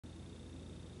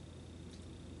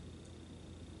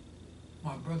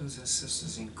My brothers and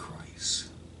sisters in Christ,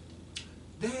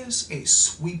 there's a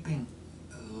sweeping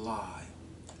lie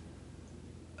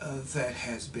that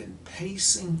has been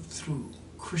pacing through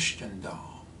Christendom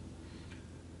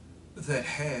that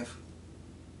have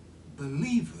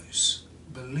believers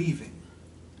believing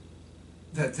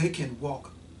that they can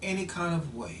walk any kind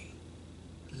of way,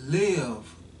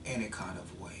 live any kind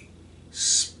of way,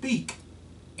 speak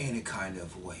any kind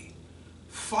of way,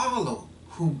 follow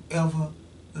whomever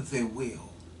they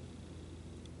will,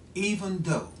 even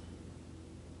though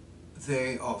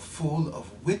they are full of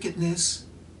wickedness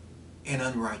and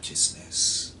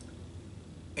unrighteousness,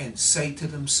 and say to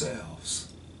themselves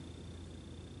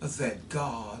that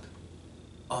God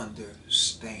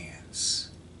understands.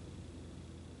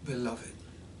 Beloved,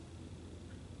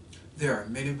 there are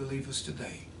many believers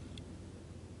today,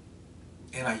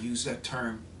 and I use that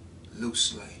term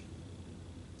loosely,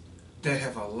 that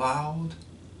have allowed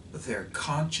their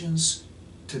conscience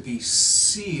to be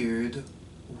seared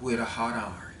with a hot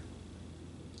iron,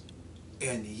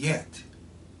 and yet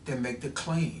they make the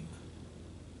claim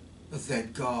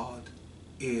that God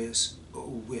is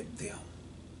with them.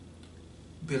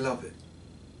 Beloved,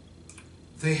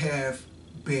 they have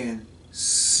been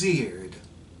seared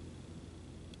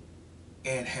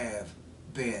and have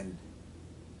been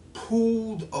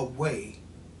pulled away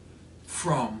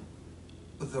from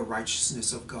the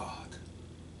righteousness of God.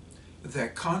 Their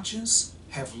conscience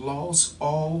have lost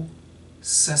all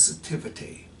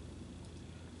sensitivity.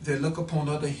 They look upon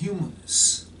other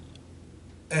humans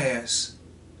as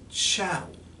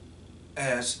chattel,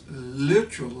 as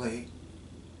literally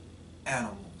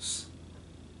animals.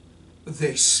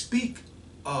 They speak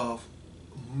of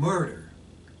murder,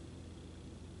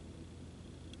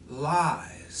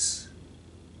 lies,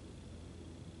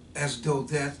 as though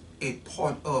that's a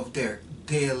part of their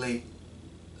daily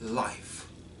life.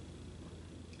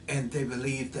 And they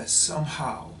believe that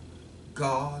somehow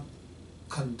God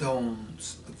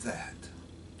condones that.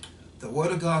 The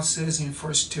Word of God says in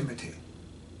 1 Timothy,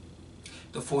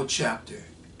 the 4th chapter,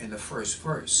 in the 1st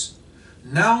verse,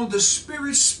 "Now the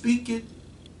Spirit speaketh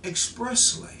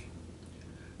expressly,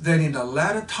 that in the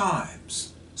latter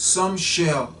times some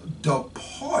shall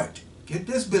depart," get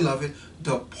this, beloved,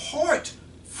 depart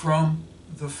from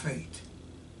the faith.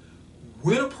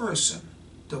 When a person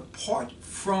depart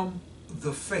from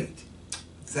the faith,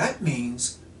 that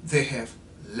means they have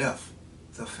left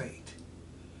the faith.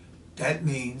 That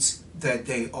means that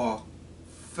they are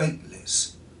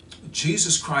faithless.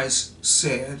 Jesus Christ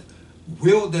said,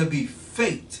 "Will there be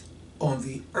faith on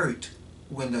the earth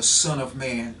when the Son of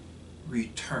Man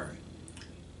return?"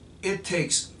 It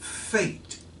takes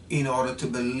faith in order to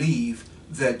believe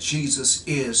that Jesus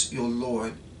is your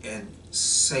Lord and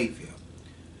Savior.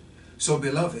 So,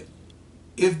 beloved,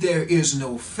 if there is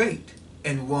no faith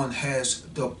and one has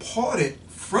departed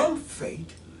from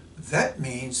faith, that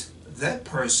means that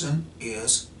person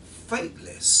is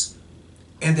faithless.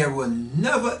 And there will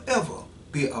never ever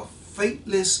be a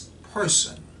faithless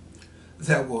person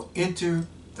that will enter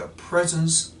the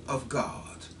presence of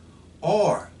God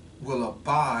or will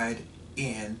abide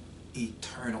in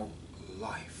eternal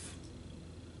life.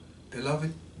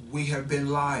 Beloved, we have been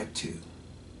lied to.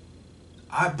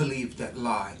 I believed that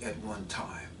lie at one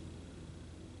time,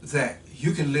 that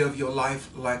you can live your life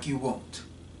like you want,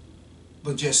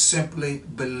 but just simply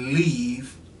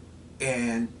believe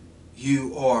and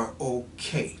you are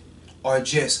okay. Or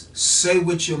just say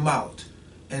with your mouth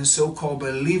and so-called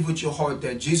believe with your heart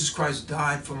that Jesus Christ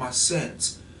died for my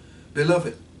sins.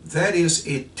 Beloved, that is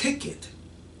a ticket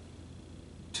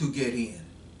to get in.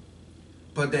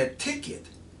 But that ticket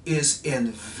is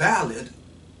invalid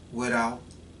without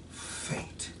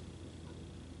faith.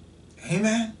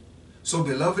 Amen? So,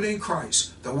 beloved in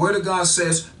Christ, the Word of God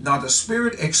says, "Now the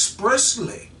Spirit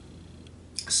expressly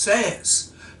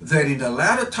says that in the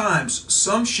latter times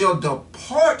some shall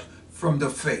depart from the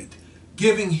faith,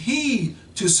 giving heed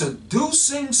to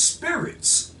seducing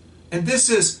spirits." And this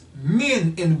is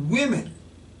men and women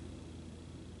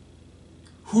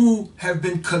who have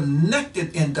been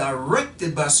connected and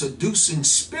directed by seducing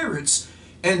spirits,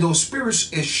 and those spirits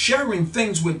is sharing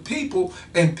things with people,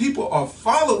 and people are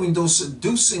following those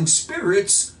seducing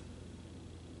spirits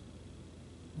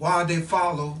while they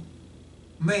follow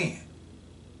man,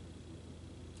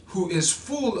 who is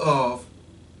full of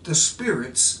the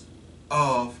spirits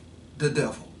of the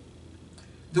devil.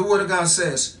 The Word of God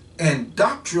says, "And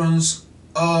doctrines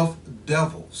of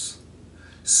devils,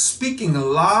 speaking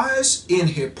lies in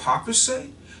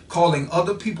hypocrisy, calling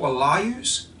other people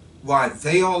liars while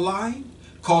they are lying,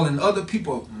 calling other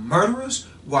people murderers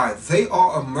while they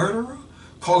are a murderer,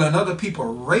 calling other people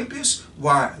rapists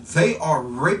while they are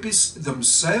rapists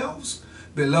themselves.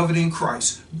 Beloved in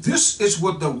Christ, this is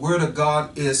what the Word of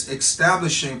God is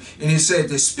establishing. And he said,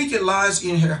 they speak it lies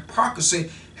in hypocrisy,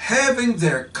 having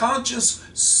their conscience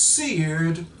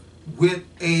seared with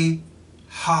a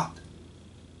hot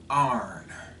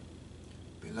iron.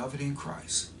 Beloved in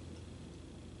Christ,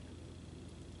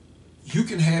 you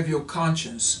can have your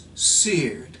conscience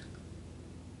seared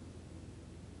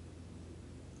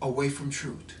away from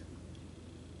truth,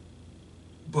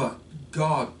 but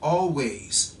God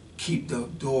always keep the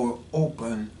door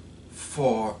open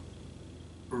for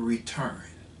return.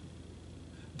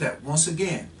 That once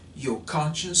again, your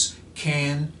conscience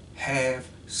can have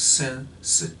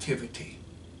sensitivity.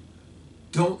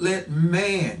 Don't let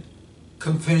man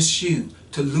convince you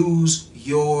to lose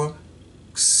your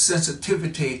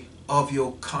sensitivity of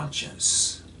your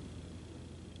conscience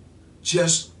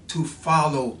just to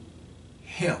follow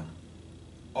him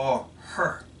or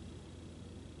her.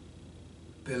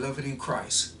 Beloved in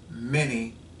Christ,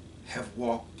 many have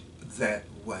walked that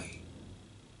way.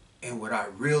 And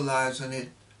without realizing it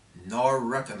nor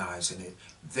recognizing it,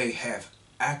 they have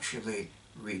actually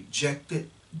rejected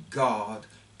God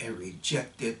and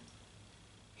rejected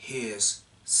his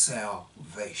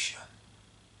salvation.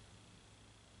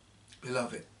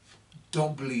 Beloved,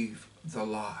 don't believe the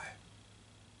lie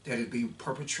that is being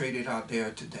perpetrated out there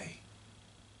today.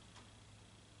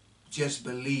 Just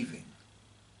believing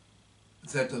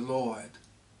that the Lord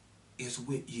is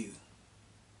with you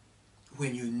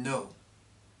when you know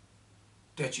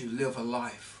that you live a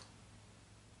life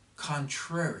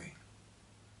contrary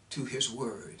to his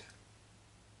word,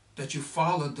 that you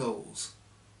follow those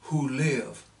who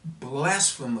live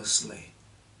blasphemously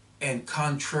and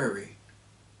contrary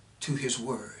to his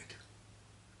word.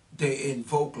 They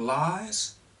invoke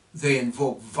lies, they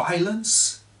invoke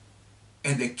violence,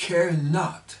 and they care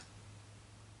not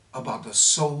about the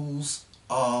souls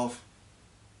of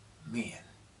men.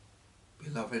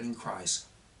 Beloved in Christ,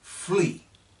 flee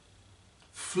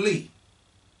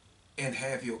and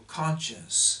have your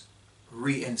conscience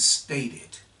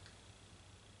reinstated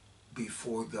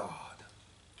before God.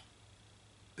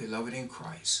 Beloved in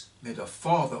Christ, may the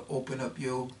Father open up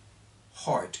your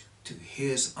heart to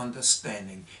his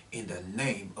understanding in the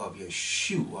name of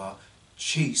Yeshua,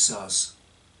 Jesus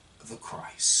the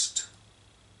Christ.